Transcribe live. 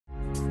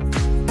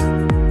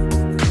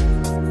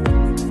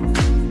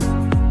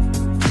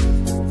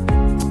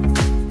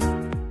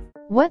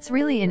What's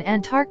really in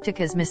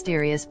Antarctica's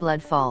mysterious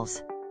blood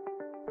falls?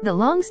 The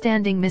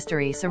long-standing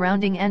mystery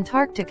surrounding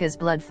Antarctica's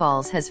blood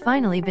falls has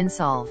finally been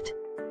solved.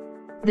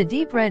 The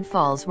deep red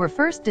falls were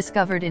first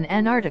discovered in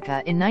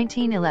Antarctica in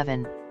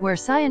 1911, where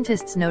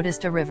scientists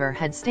noticed a river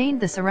had stained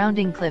the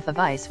surrounding cliff of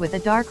ice with a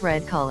dark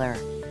red color.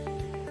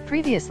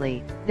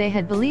 Previously, they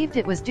had believed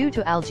it was due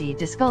to algae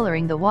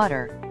discoloring the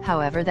water,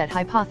 however that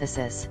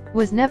hypothesis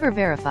was never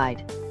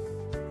verified.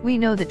 We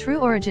know the true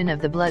origin of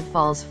the blood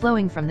falls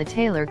flowing from the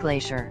Taylor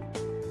Glacier.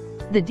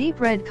 The deep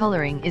red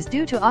coloring is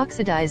due to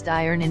oxidized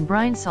iron in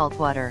brine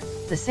saltwater,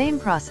 the same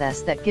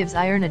process that gives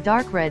iron a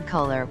dark red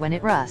color when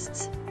it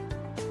rusts.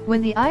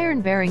 When the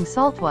iron-bearing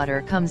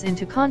saltwater comes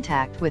into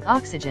contact with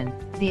oxygen,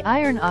 the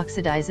iron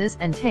oxidizes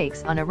and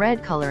takes on a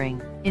red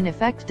coloring, in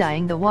effect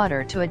dyeing the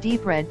water to a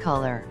deep red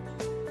color.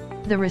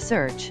 The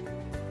research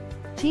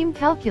team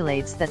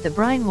calculates that the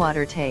brine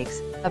water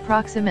takes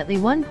approximately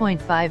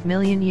 1.5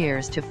 million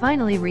years to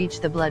finally reach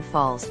the blood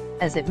falls,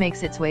 as it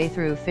makes its way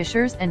through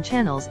fissures and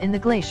channels in the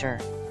glacier.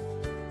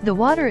 The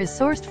water is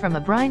sourced from a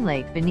brine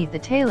lake beneath the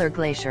Taylor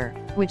Glacier,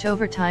 which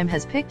over time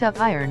has picked up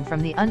iron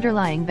from the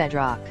underlying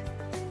bedrock.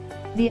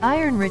 The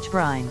iron-rich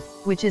brine,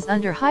 which is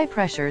under high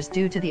pressures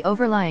due to the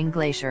overlying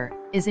glacier,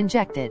 is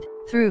injected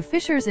through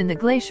fissures in the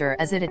glacier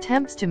as it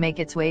attempts to make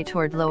its way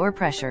toward lower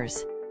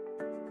pressures.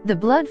 The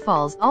blood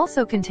falls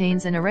also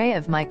contains an array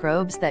of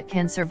microbes that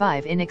can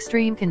survive in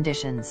extreme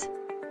conditions.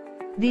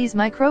 These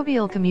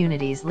microbial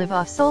communities live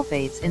off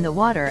sulfates in the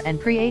water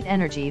and create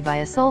energy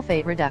via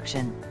sulfate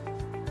reduction.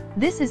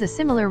 This is a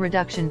similar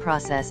reduction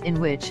process in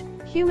which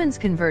humans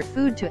convert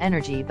food to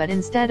energy, but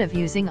instead of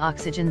using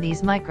oxygen,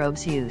 these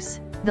microbes use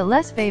the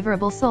less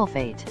favorable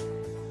sulfate.